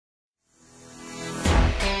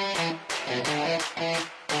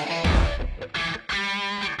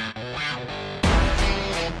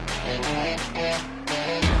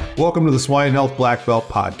Welcome to the Swine Health Black Belt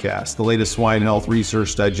Podcast, the latest swine health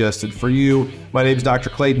research digested for you. My name is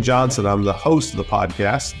Dr. Clayton Johnson. I'm the host of the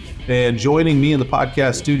podcast. And joining me in the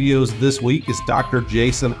podcast studios this week is Dr.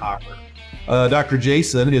 Jason Hocker. Dr.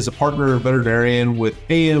 Jason is a partner veterinarian with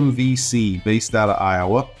AMVC based out of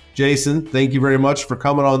Iowa. Jason, thank you very much for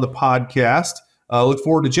coming on the podcast. Look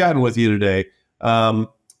forward to chatting with you today.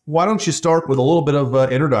 Why don't you start with a little bit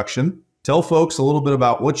of introduction? Tell folks a little bit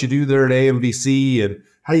about what you do there at AMVC and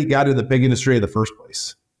how you got in the pig industry in the first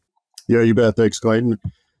place. Yeah, you bet. Thanks, Clayton.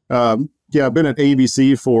 I've been at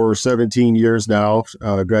AMVC for 17 years now.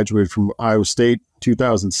 Graduated from Iowa State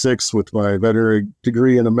 2006 with my veterinary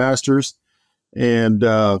degree and a master's. And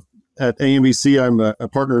at AMVC, I'm a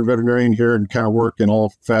partner veterinarian here and kind of work in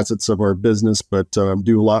all facets of our business, but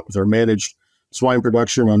do a lot with our managed swine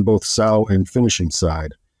production on both sow and finishing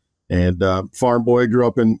side. And farm boy, grew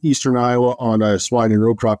up in eastern Iowa on a swine and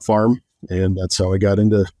row crop farm, and that's how I got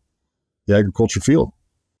into the agriculture field.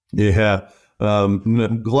 Yeah,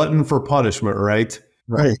 glutton for punishment, right?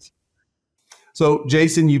 Right. So,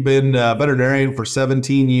 Jason, you've been a veterinarian for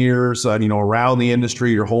 17 years, around the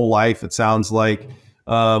industry your whole life, it sounds like.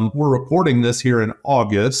 We're recording this here in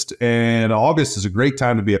August, and August is a great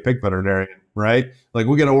time to be a pig veterinarian, right? Like,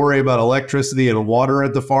 we got to worry about electricity and water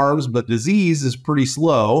at the farms, but disease is pretty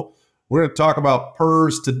slow. We're going to talk about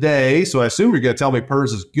PRRS today, so I assume you're going to tell me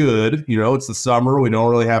PRRS is good. It's the summer. We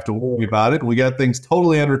don't really have to worry about it. We got things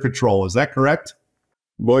totally under control. Is that correct?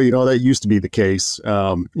 Boy, that used to be the case.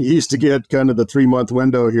 You used to get kind of the 3-month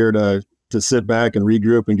window here to sit back and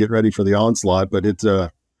regroup and get ready for the onslaught, but it's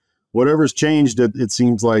whatever's changed, it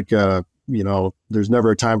seems like, there's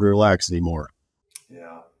never a time to relax anymore.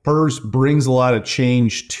 Yeah. PRRS brings a lot of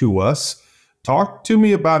change to us. Talk to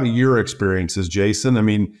me about your experiences, Jason. I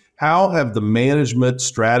mean, how have the management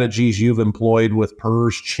strategies you've employed with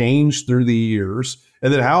PRRS changed through the years?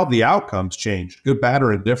 And then how have the outcomes changed, good, bad,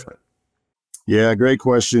 or indifferent? Yeah, great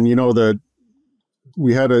question.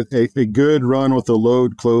 We had a good run with the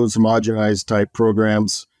load, close, homogenized type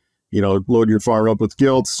programs. Load your farm up with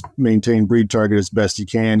gilts, maintain breed target as best you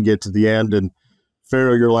can, get to the end and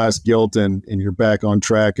farrow your last gilt, and you're back on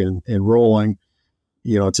track and rolling.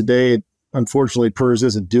 Today, unfortunately, PRRS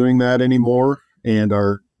isn't doing that anymore, and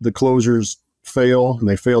the closures fail, and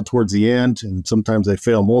they fail towards the end, and sometimes they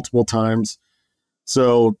fail multiple times.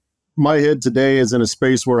 So my head today is in a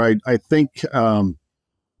space where I think, in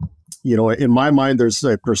my mind, there's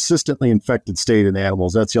a persistently infected state in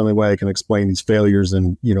animals. That's the only way I can explain these failures.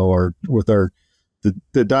 And,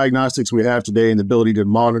 the diagnostics we have today and the ability to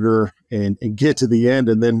monitor and get to the end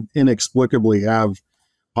and then inexplicably have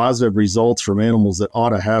positive results from animals that ought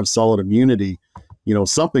to have solid immunity,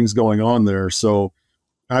 something's going on there. So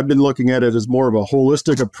I've been looking at it as more of a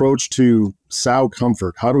holistic approach to sow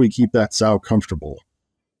comfort. How do we keep that sow comfortable?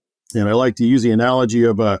 And I like to use the analogy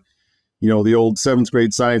of the old 7th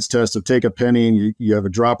grade science test of take a penny and you have a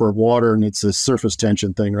dropper of water and it's a surface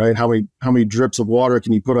tension thing, right? How many drips of water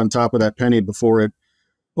can you put on top of that penny before it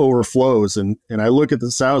overflows? And I look at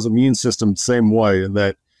the sow's immune system the same way, in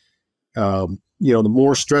that, the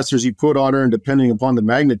more stressors you put on her, and depending upon the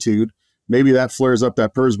magnitude, maybe that flares up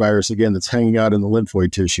that PRRS virus again that's hanging out in the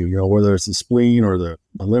lymphoid tissue, whether it's the spleen or the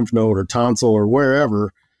lymph node or tonsil or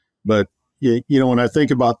wherever. But, when I think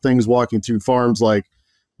about things walking through farms like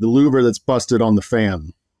the louver that's busted on the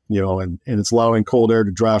fan, and it's allowing cold air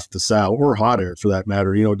to draft the sow, or hot air for that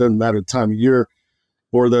matter, it doesn't matter the time of year,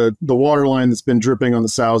 or the water line that's been dripping on the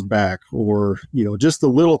sow's back, or, just the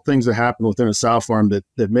little things that happen within a sow farm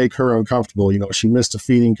that make her uncomfortable. She missed a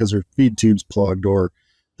feeding because her feed tube's plugged, or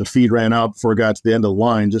the feed ran out before it got to the end of the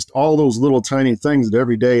line. Just all those little tiny things that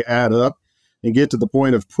every day add up and get to the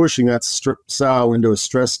point of pushing that sow into a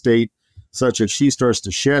stress state such that she starts to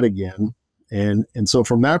shed again. And so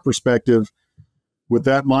from that perspective, with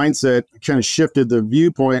that mindset, I kind of shifted the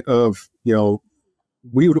viewpoint of,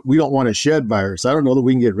 we don't want to shed virus. I don't know that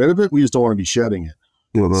we can get rid of it. We just don't want to be shedding it.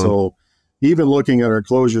 Mm-hmm. So even looking at our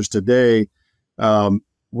closures today,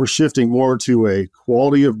 we're shifting more to a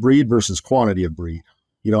quality of breed versus quantity of breed.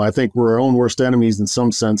 I think we're our own worst enemies in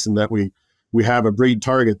some sense, in that we have a breed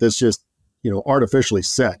target that's just, artificially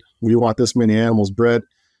set. We want this many animals bred.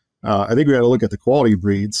 I think we got to look at the quality of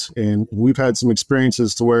breeds, and we've had some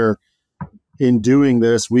experiences to where in doing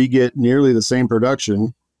this, we get nearly the same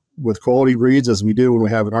production with quality breeds as we do when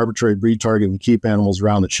we have an arbitrary breed target and we keep animals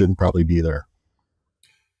around that shouldn't probably be there.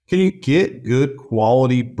 Can you get good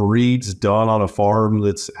quality breeds done on a farm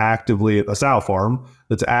that's a sow farm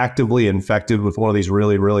that's actively infected with one of these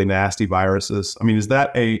really, really nasty viruses? I mean, is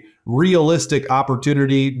that a realistic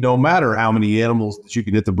opportunity no matter how many animals that you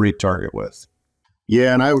can hit the breed target with?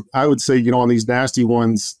 Yeah, and I would say, on these nasty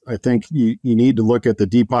ones, I think you need to look at the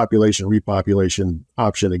depopulation repopulation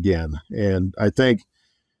option again. And I think,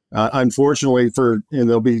 unfortunately, and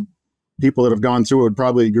there'll be people that have gone through it would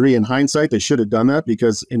probably agree in hindsight, they should have done that,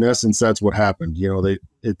 because in essence, that's what happened.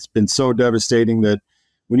 It's been so devastating that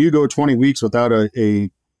when you go 20 weeks without a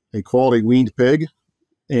quality weaned pig,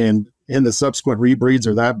 and the subsequent rebreeds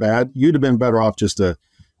are that bad, you'd have been better off just to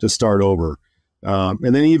start over.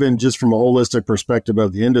 And then even just from a holistic perspective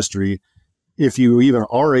of the industry, if you even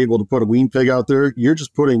are able to put a wean pig out there, you're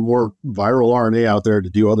just putting more viral RNA out there to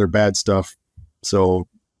do other bad stuff. So,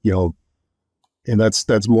 and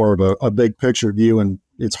that's more of a big picture view. And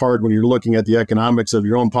it's hard when you're looking at the economics of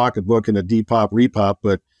your own pocketbook and a depop repop.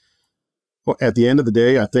 But at the end of the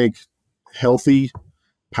day, I think healthy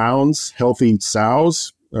pounds, healthy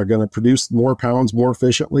sows are going to produce more pounds more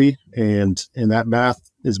efficiently. And that math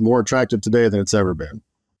is more attractive today than it's ever been.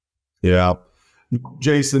 Yeah.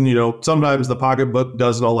 Jason, sometimes the pocketbook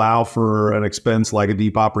doesn't allow for an expense like a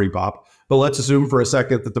depop repop, but let's assume for a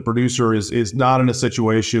second that the producer is not in a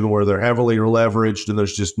situation where they're heavily leveraged and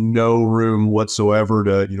there's just no room whatsoever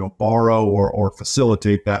to, borrow or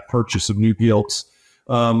facilitate that purchase of new gilts.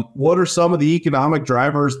 What are some of the economic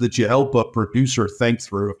drivers that you help a producer think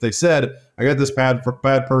through? If they said, I got this bad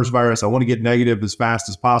PRRS virus, I want to get negative as fast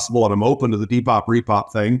as possible, and I'm open to the depop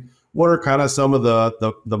repop thing, what are kind of some of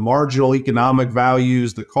the marginal economic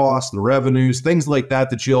values, the costs, the revenues, things like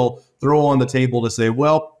that you'll throw on the table to say,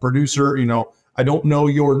 well, producer, I don't know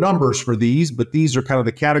your numbers for these, but these are kind of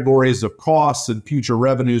the categories of costs and future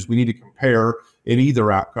revenues we need to compare in either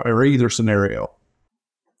outcome or either scenario.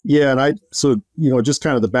 Yeah. And just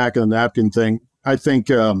kind of the back of the napkin thing, I think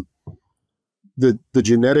the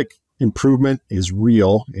genetic improvement is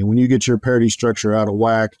real. And when you get your parity structure out of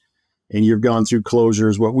whack and you've gone through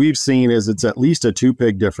closures, what we've seen is it's at least a 2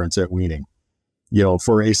 pig difference at weaning,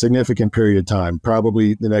 for a significant period of time,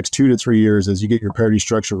 probably the next 2 to 3 years as you get your parity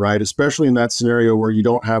structure right, especially in that scenario where you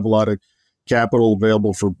don't have a lot of capital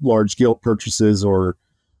available for large gilt purchases or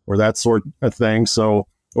that sort of thing. So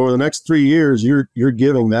over the next 3 years, you're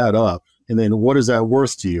giving that up. And then what is that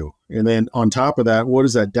worth to you? And then on top of that, what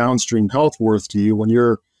is that downstream health worth to you when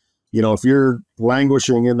you're, if you're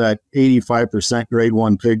languishing in that 85% grade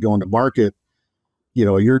 1 pig going to market,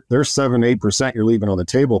 there's 7-8% you're leaving on the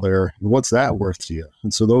table there. And what's that worth to you?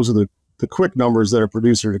 And so those are the quick numbers that a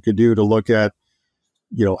producer could do to look at,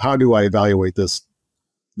 how do I evaluate this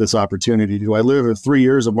opportunity? Do I live with 3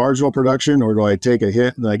 years of marginal production, or do I take a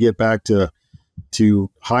hit and I get back to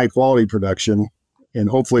high quality production, and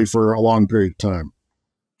hopefully for a long period of time?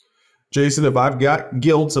 Jason, if I've got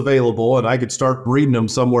gilts available and I could start breeding them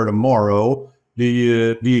somewhere tomorrow, do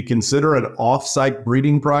you consider an offsite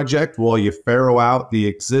breeding project while you farrow out the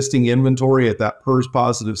existing inventory at that PRRS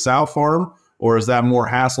positive sow farm? Or is that more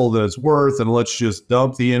hassle than it's worth, and let's just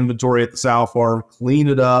dump the inventory at the sow farm, clean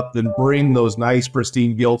it up, then bring those nice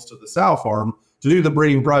pristine gilts to the sow farm to do the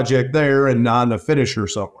breeding project there and not a finisher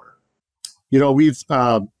somewhere?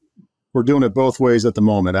 We're doing it both ways at the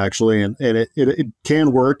moment, actually. And it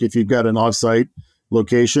can work if you've got an offsite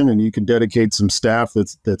location and you can dedicate some staff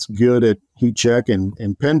that's good at heat check,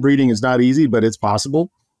 and pen breeding is not easy, but it's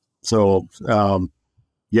possible. So,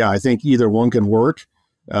 I think either one can work.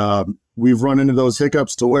 We've run into those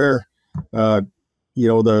hiccups to where,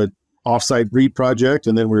 the offsite breed project,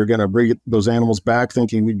 and then we were going to bring those animals back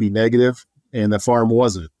thinking we'd be negative, and the farm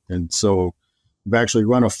wasn't. And so we've actually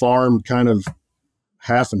run a farm kind of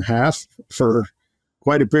half and half for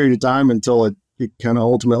quite a period of time until it kind of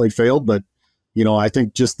ultimately failed. But, I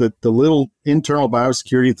think just the little internal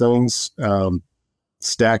biosecurity things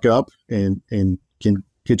stack up and can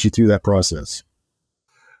get you through that process.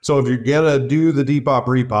 So if you're going to do the depop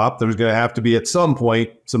repop, there's going to have to be at some point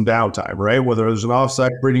some downtime, right? Whether there's an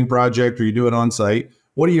offsite breeding project or you do it on site.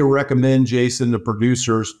 What do you recommend, Jason, to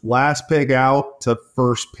producers last pig out to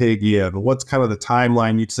first pig in? What's kind of the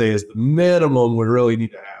timeline you'd say is the minimum we really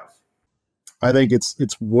need to have? I think it's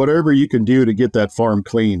whatever you can do to get that farm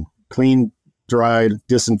clean, dried,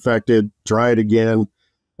 disinfected, dried again,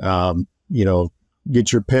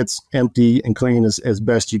 get your pits empty and clean as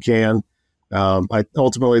best you can.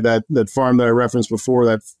 Ultimately that farm that I referenced before,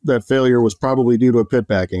 that failure was probably due to a pit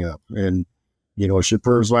backing up. And, should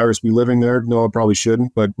PRRS virus be living there? No, it probably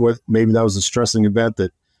shouldn't. But maybe that was a stressing event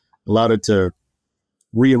that allowed it to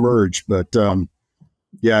reemerge. But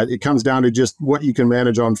it comes down to just what you can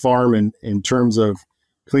manage on farm in terms of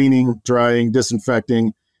cleaning, drying,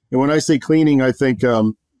 disinfecting. And when I say cleaning, I think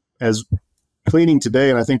as cleaning today,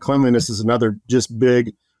 and I think cleanliness is another just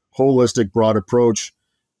big, holistic, broad approach.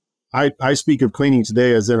 I speak of cleaning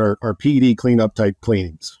today as in our PED cleanup type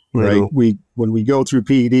cleanings, right? When we go through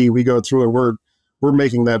PED, we go through and we're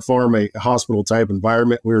making that farm a hospital type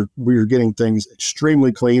environment. We're getting things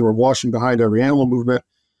extremely clean. We're washing behind every animal movement.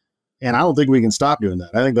 And I don't think we can stop doing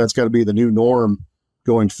that. I think that's got to be the new norm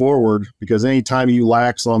going forward, because anytime you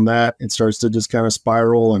lax on that, it starts to just kind of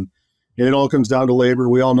spiral, and it all comes down to labor.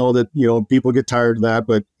 We all know that, people get tired of that,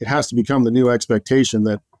 but it has to become the new expectation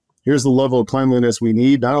that here's the level of cleanliness we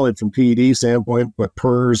need, not only from PED standpoint, but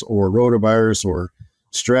PRRS or rotavirus or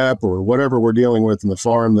strep or whatever we're dealing with in the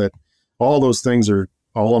farm, that all those things are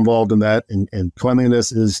all involved in that. And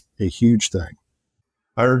cleanliness is a huge thing.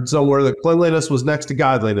 I heard somewhere that cleanliness was next to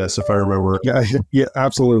godliness, if I remember. Yeah,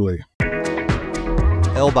 absolutely.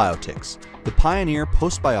 L-Biotics, the pioneer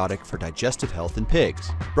postbiotic for digestive health in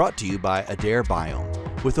pigs, brought to you by Adair Biome.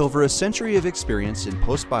 With over a century of experience in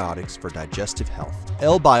postbiotics for digestive health,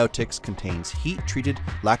 L-Biotics contains heat-treated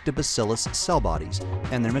lactobacillus cell bodies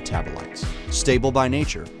and their metabolites. Stable by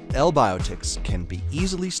nature, L-Biotics can be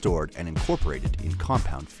easily stored and incorporated in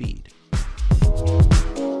compound feed.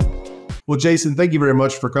 Well, Jason, thank you very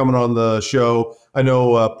much for coming on the show. I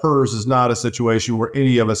know PRRS is not a situation where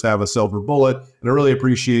any of us have a silver bullet, and I really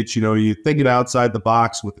appreciate, you thinking outside the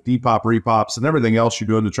box with the depop, repops, and everything else you're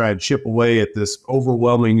doing to try and chip away at this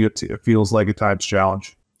overwhelming, it feels like at times,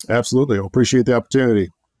 challenge. Absolutely. I appreciate the opportunity.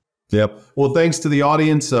 Yep. Well, thanks to the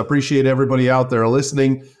audience. Appreciate everybody out there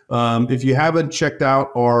listening. If you haven't checked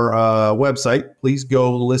out our website, please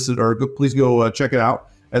go listen, or please go check it out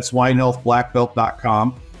at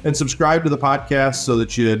swinehealthblackbelt.com. And subscribe to the podcast so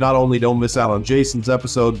that you not only don't miss out on Jason's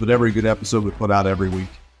episodes, but every good episode we put out every week.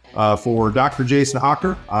 For Dr. Jason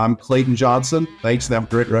Hocker, I'm Clayton Johnson. Thanks, and have a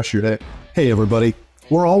great rest of your day. Hey, everybody.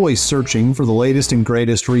 We're always searching for the latest and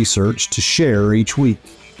greatest research to share each week.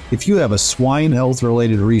 If you have a swine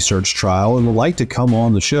health-related research trial and would like to come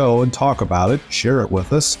on the show and talk about it, share it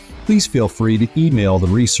with us, please feel free to email the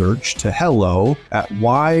research to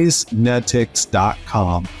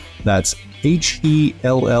hello@wisenetics.com. That's